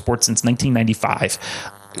Major Four sports since 1995.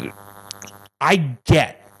 I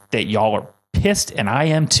get that y'all are pissed, and I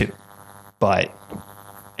am too. But...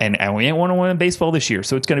 And we ain't want to win in baseball this year,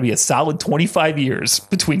 so it's going to be a solid 25 years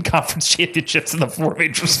between conference championships and the four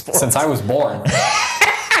major sports. Since I was born.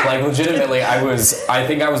 Legitimately, I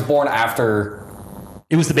think I was born after...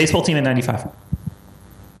 It was the baseball team in 95.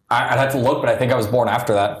 I'd have to look, but I think I was born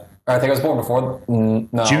after that. Or I think I was born before...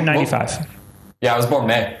 No. June 95. Yeah, I was born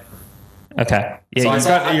May. Okay. Yeah, that was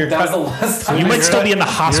the last time. You might still be in the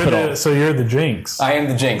hospital. So you're the jinx. I am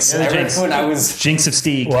the jinx. I was jinx of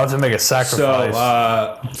Stieg. We'll have to make a sacrifice.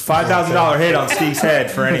 So $5,000 hit on Stieg's head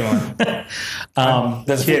for anyone.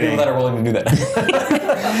 There's people that are willing to do that.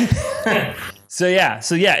 So yeah,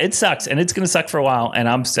 it sucks, and it's going to suck for a while, and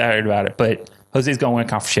I'm sorry about it, but Jose's going to win a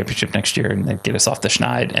conference championship next year and then get us off the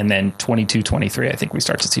schneid, and then 22-23, I think we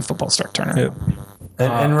start to see football start turning. Yep.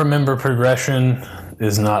 And remember, progression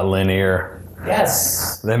is not linear.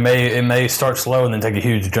 Yes. It may start slow and then take a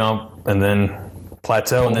huge jump and then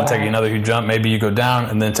plateau and then take another huge jump. Maybe you go down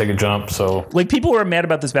and then take a jump. So people were mad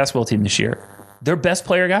about this basketball team this year. Their best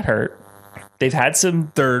player got hurt. They've had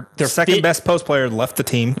some... Their second best post player left the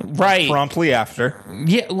team. Right. Promptly after.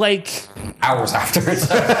 Yeah, hours after.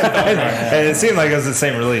 And it seemed like it was the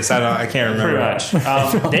same release. I can't remember.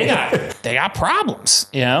 Pretty much. They got problems,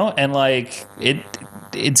 and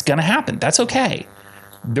it's going to happen. That's okay.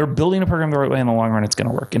 They're building a program the right way in the long run. It's going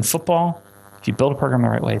to work. In football, if you build a program the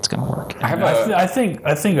right way, it's going to work. I think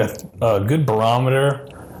a good barometer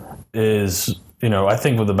is, I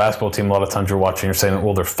think with the basketball team, a lot of times you're watching, you're saying,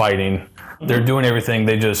 well, they're fighting. They're doing everything.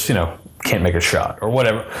 They just, can't make a shot or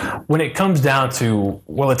whatever. When it comes down to,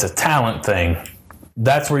 well, it's a talent thing,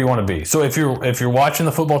 that's where you want to be. So if you're watching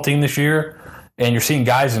the football team this year and you're seeing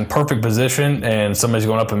guys in perfect position and somebody's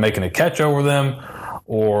going up and making a catch over them,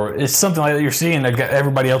 or it's something like that, you're seeing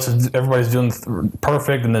everybody's doing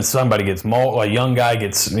perfect, and then somebody gets a young guy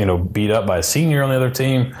gets beat up by a senior on the other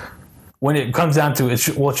team. When it comes down to it's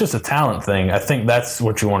just a talent thing. I think that's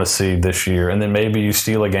what you want to see this year, and then maybe you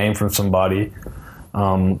steal a game from somebody,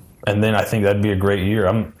 and then I think that'd be a great year.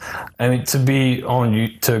 To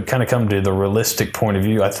kind of come to the realistic point of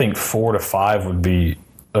view, I think 4 to 5 would be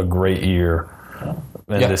a great year.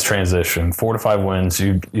 In this transition, 4 to 5 wins,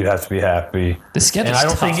 you'd have to be happy. The schedule's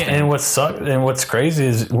tough. And what's crazy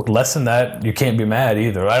is less than that, you can't be mad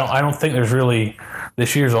either. I don't think there's really,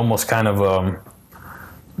 this year's almost kind of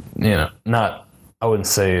not, I wouldn't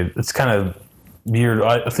say it's kind of year.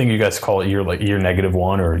 I think you guys call it year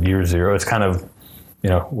 -1 or year 0. It's kind of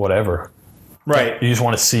whatever. Right. You just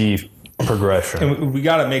want to see progression. And we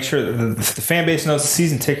got to make sure that the fan base knows, the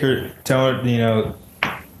season ticket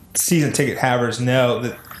havers know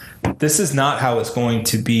that this is not how it's going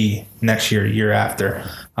to be next year after.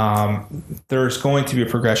 There's going to be a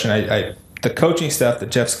progression. The coaching stuff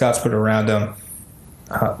that Jeff Scott's put around him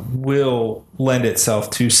will lend itself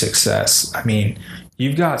to success. I mean,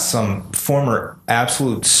 you've got some former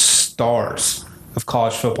absolute stars of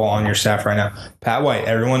college football on your staff right now. Pat White,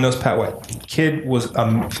 everyone knows Pat White. Kid was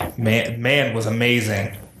was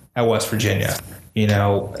amazing at West Virginia.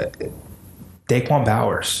 Daquan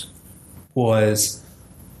Bowers was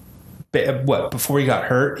before he got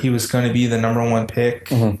hurt, he was going to be the number 1 pick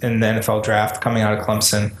in the NFL draft coming out of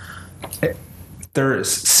Clemson. There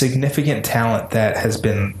is significant talent that has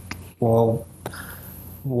been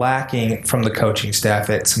lacking from the coaching staff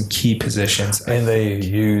at some key positions. And they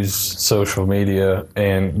use social media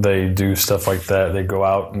and they do stuff like that. They go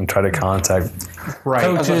out and try to contact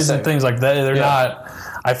coaches and things like that. They're not.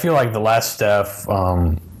 I feel like the last staff,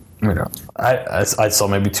 I saw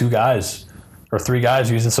maybe 2 guys or 3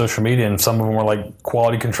 guys using social media, and some of them were like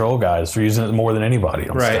quality control guys. They're using it more than anybody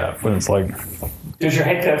on staff. And it's like, does your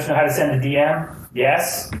head coach know how to send a DM?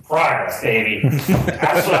 Yes, progress, baby.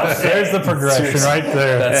 That's what I'm saying. there's the progression right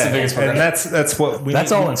there. That's the biggest progression. And that's what we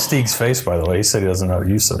That's need. all in Steeg's face, by the way. He said he doesn't know how to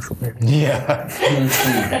use social media. Yeah.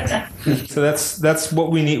 So that's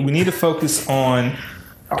what we need. We need to focus on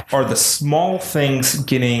are the small things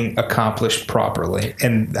getting accomplished properly,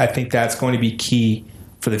 and I think that's going to be key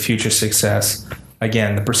for the future success.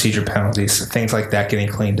 Again, the procedure penalties, things like that getting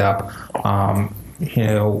cleaned up.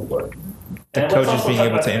 The coaches being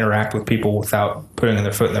able to interact with people without putting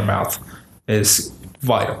their foot in their mouth is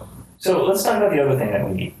vital. So let's talk about the other thing that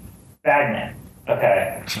we need. Bagman.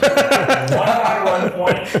 Okay. One guy run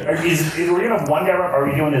point. Are we going to have one guy run? Are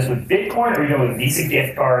we doing this with Bitcoin? Or are we doing with Visa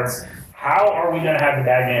gift cards? How are we going to have the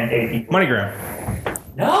Bagman pay people? MoneyGram.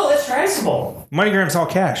 No, that's traceable. MoneyGram's all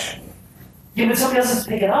cash. Yeah, but somebody else is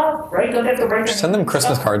picking up, right? Don't they have to break Send them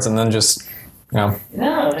Christmas cards and then just, No,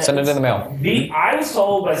 send it in the mail. I was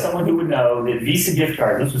told by someone who would know that Visa gift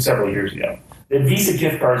cards, this was several years ago, that Visa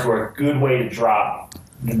gift cards were a good way to drop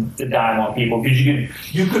the dime on people because you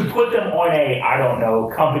could put them on a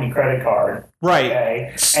company credit card, Right.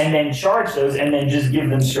 Okay, and then charge those and then just give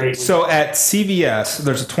them straight. So at CVS,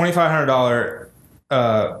 there's a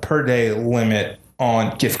 $2,500 per day limit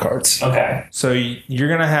on gift cards. Okay. So you're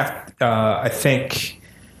gonna have, I think,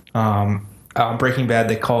 Breaking Bad,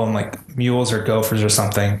 they call them like mules or gophers or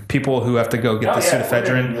something. People who have to go get the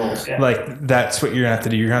pseudoephedrine, mules, yeah. like that's what you're gonna have to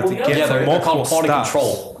do. You're gonna have to get from They're multiple called quality stops.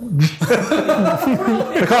 control.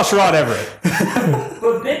 They call Sherrod Everett.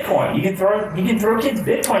 But Bitcoin, you can throw kids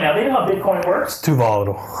Bitcoin now. They know how Bitcoin works. Too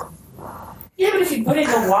volatile. Yeah, but if you put it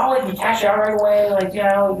in the wallet, you cash out right away.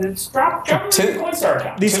 It's drop the Bitcoin Star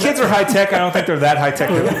account. These kids are high tech. I don't think they're that high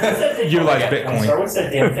tech. Utilize I'm Bitcoin. sorry, what's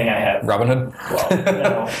that damn thing I have? Robinhood.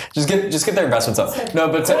 Well, Just get their investments up. No,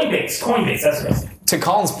 but Coinbase, that's what it is. to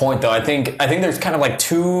Colin's point, though, I think there's kind of like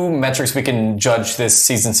 2 metrics we can judge this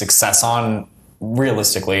season's success on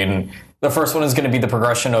realistically, and the first one is going to be the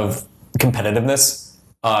progression of competitiveness,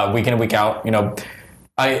 week in and week out.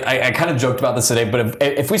 I kind of joked about this today, but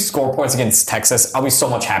if we score points against Texas, I'll be so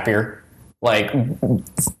much happier. Like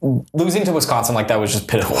losing to Wisconsin like that was just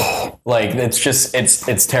pitiful. Like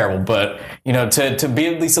it's terrible. But to be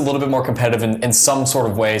at least a little bit more competitive in some sort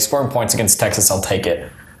of way, scoring points against Texas, I'll take it.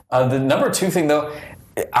 The number 2 thing though,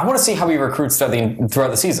 I want to see how he recruits throughout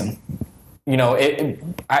the season.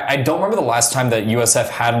 I don't remember the last time that USF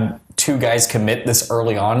had 2 guys commit this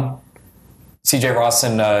early on. CJ Ross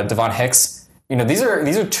and Devon Hicks. These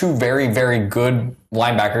are 2 very, very good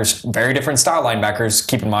linebackers, very different style linebackers.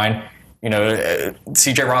 Keep in mind,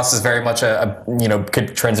 CJ Ross is very much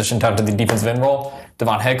could transition down to the defensive end role.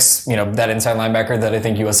 Devon Hicks, that inside linebacker that I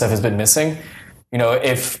think USF has been missing.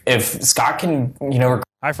 If Scott can,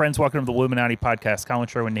 Hi, friends. Welcome to the Illuminati Podcast. Colin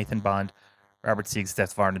Sherwin, Nathan Bond, Robert Sieg,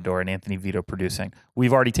 Steph Varnador, and Anthony Vito producing.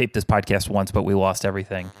 We've already taped this podcast once, but we lost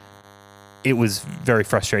everything. It was very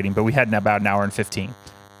frustrating, but we had about an hour and 15.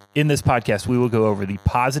 In this podcast, we will go over the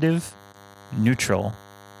positive, neutral,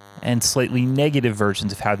 and slightly negative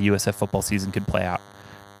versions of how the USF football season could play out.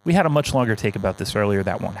 We had a much longer take about this earlier.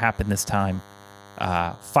 That won't happen this time.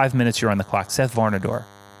 5 minutes, you're on the clock. Seth Varnador,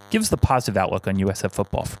 give us the positive outlook on USF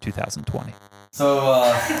football for 2020. So,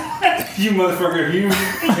 You motherfucker, you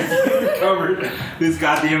covered this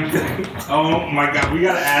goddamn thing. Oh my god, we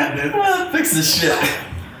gotta add this. fix this shit.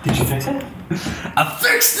 Did you fix it? I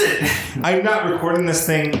fixed it. I'm not recording this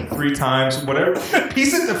thing 3 times. Whatever.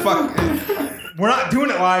 Piece it the fuck. We're not doing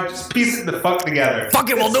it live. Just piece it the fuck together. fuck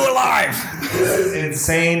it, we'll do it live. This is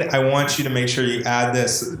insane. I want you to make sure you add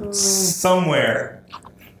this somewhere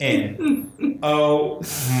in. Oh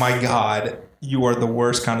my god, you are the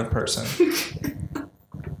worst kind of person.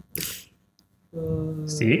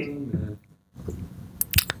 Steve?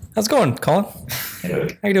 How's it going, Colin?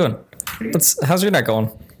 How you doing? How's your night going?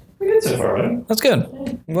 We're good so far, right? That's good.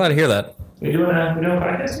 I'm glad to hear that. We doing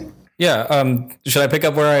podcasting? Yeah. Should I pick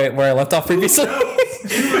up where I left off previously?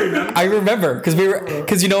 I remember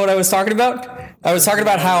because you know what I was talking about. I was talking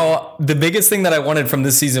about how the biggest thing that I wanted from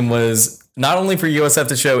this season was not only for USF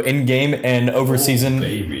to show in-game and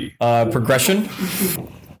over-season progression.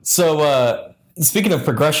 So speaking of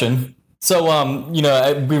progression. So, we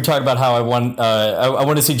were talking about how I want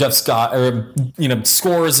to see Jeff Scott, or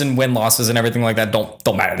scores and win-losses and everything like that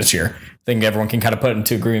don't matter this year. think everyone can kind of put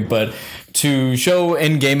into agreement. But to show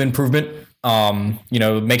in-game improvement,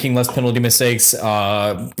 making less penalty mistakes,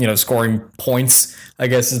 scoring points, I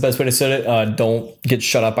guess is the best way to say it. Don't get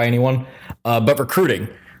shut up by anyone. But recruiting.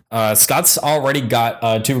 Scott's already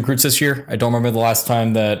got 2 recruits this year. I don't remember the last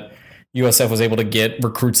time that USF was able to get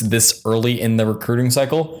recruits this early in the recruiting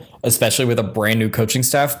cycle, especially with a brand new coaching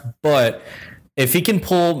staff. But if he can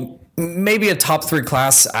pull maybe a top 3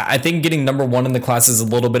 class, I think getting number 1 in the class is a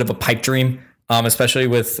little bit of a pipe dream, especially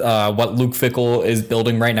with what Luke Fickell is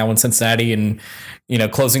building right now in Cincinnati and,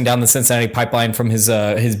 closing down the Cincinnati pipeline from his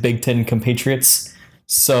Big Ten compatriots.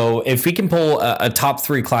 So if we can pull a top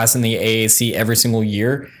 3 class in the AAC every single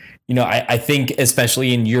year, I think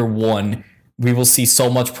especially in year 1, we will see so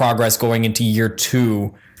much progress going into year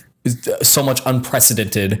 2, so much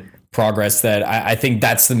unprecedented progress that I think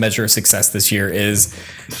that's the measure of success this year is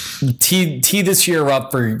tee this year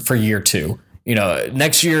up for year 2.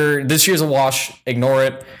 This year's a wash. Ignore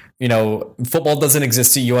it. Football doesn't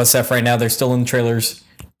exist at USF right now. They're still in the trailers.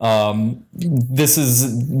 This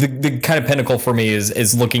is the kind of pinnacle for me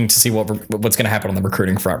is looking to see what's going to happen on the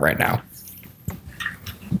recruiting front right now.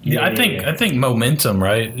 Yeah, I think momentum,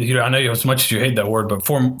 right? I know as much as you hate that word, but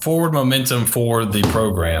forward momentum for the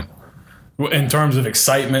program. In terms of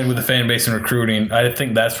excitement with the fan base and recruiting, I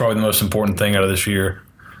think that's probably the most important thing out of this year.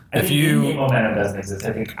 I think momentum doesn't exist.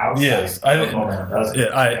 I think outside momentum does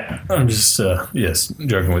exist. I'm just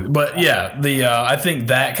joking with you. But yeah, I think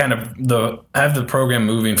that kind of have the program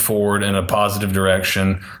moving forward in a positive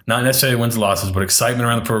direction, not necessarily wins and losses, but excitement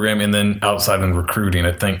around the program, and then outside in recruiting.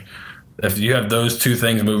 I think if you have those 2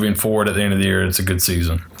 things moving forward at the end of the year, it's a good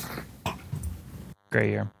season. Great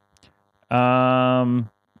year. All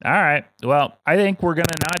right. Well, I think we're going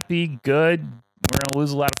to not be good. We're going to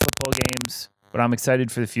lose a lot of football games, but I'm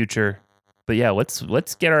excited for the future. But yeah,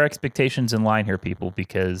 let's get our expectations in line here, people,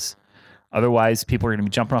 because otherwise people are going to be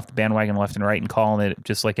jumping off the bandwagon left and right and calling it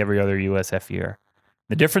just like every other USF year.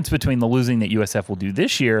 The difference between the losing that USF will do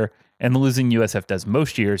this year and the losing USF does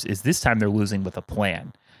most years is this time they're losing with a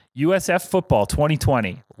plan. USF football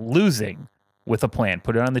 2020, losing with a plan.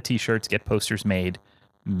 Put it on the t-shirts, get posters made,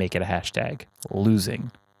 make it a hashtag.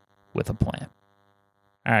 Losing with a plan.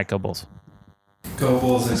 All right, go Bulls. Go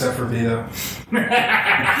Bulls, except for Vito.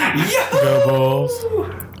 Go Bulls.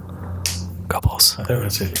 Go Bulls. I think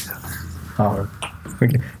that's it.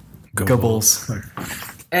 Go Bulls.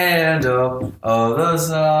 And the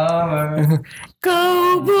summer.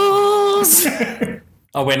 Go Bulls.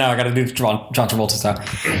 Oh, wait, no, I got to do John Travolta style.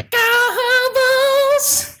 Go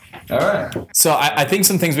Bulls. All right. So I think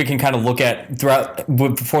some things we can kind of look at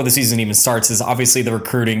before the season even starts is obviously the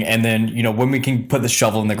recruiting, and then when we can put the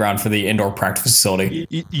shovel in the ground for the indoor practice facility.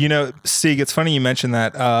 Sieg, it's funny you mentioned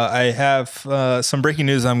that. I have some breaking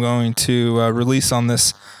news I'm going to release on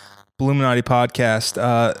this Illuminati podcast.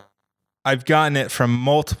 I've gotten it from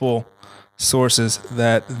multiple sources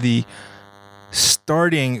that the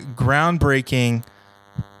starting groundbreaking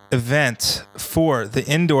event for the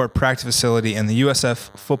indoor practice facility and the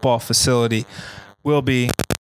USF football facility will be